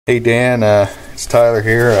Hey Dan, it's Tyler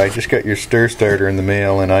here. I just got your stir starter in the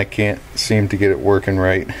mail and I can't seem to get it working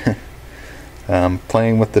right. I'm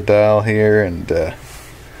playing with the dial here and I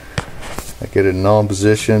get it in all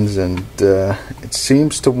positions and it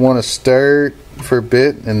seems to want to start for a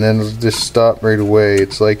bit and then it'll just stop right away.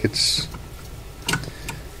 It's like I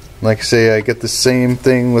say, I get the same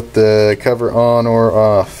thing with the cover on or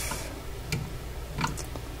off.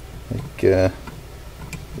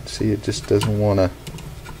 See, it just doesn't want to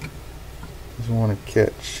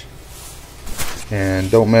catch, and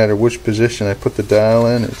don't matter which position I put the dial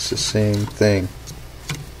in, it's the same thing.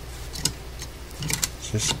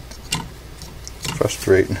 It's just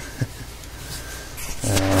frustrating.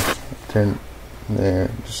 Turn there,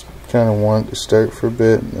 just kind of want it to start for a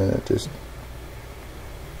bit and then it just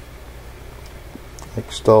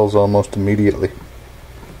stalls almost immediately.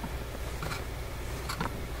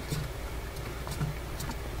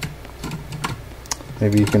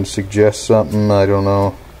 Maybe you can suggest something, I don't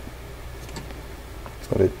know.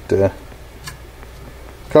 But it,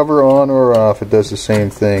 cover on or off, it does the same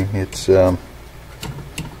thing. It's, tried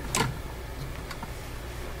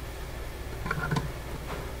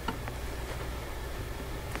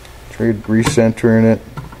recentering it,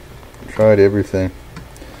 tried everything.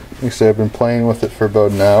 Like I said, I've been playing with it for about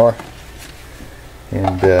an hour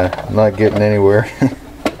and I'm not getting anywhere.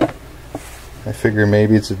 I figure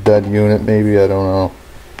maybe it's a dud unit, maybe, I don't know.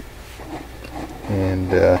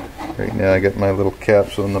 And right now I got my little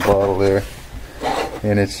capsule in the bottle there,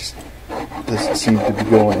 and it just doesn't seem to be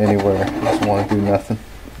going anywhere. It doesn't want to do nothing.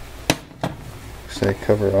 Say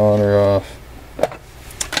cover on or off.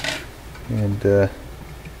 And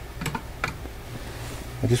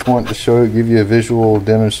I just wanted to give you a visual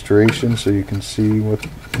demonstration so you can see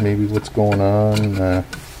what's going on.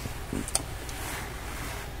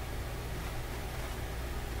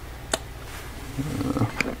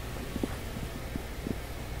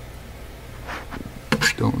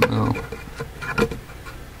 Don't know.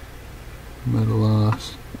 I'm at a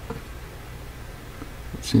loss.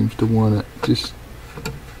 It seems to want to just.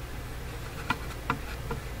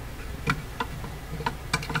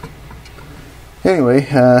 Anyway,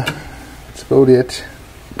 that's about it.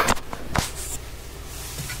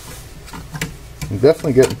 I'm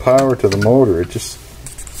definitely getting power to the motor. It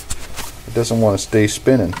doesn't want to stay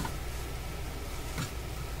spinning.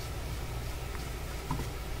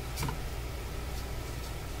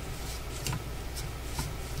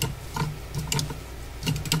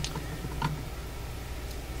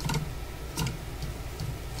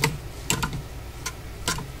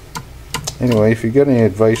 Anyway, if you got any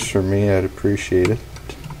advice for me, I'd appreciate it.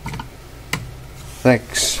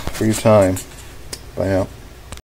 Thanks for your time. Bye now.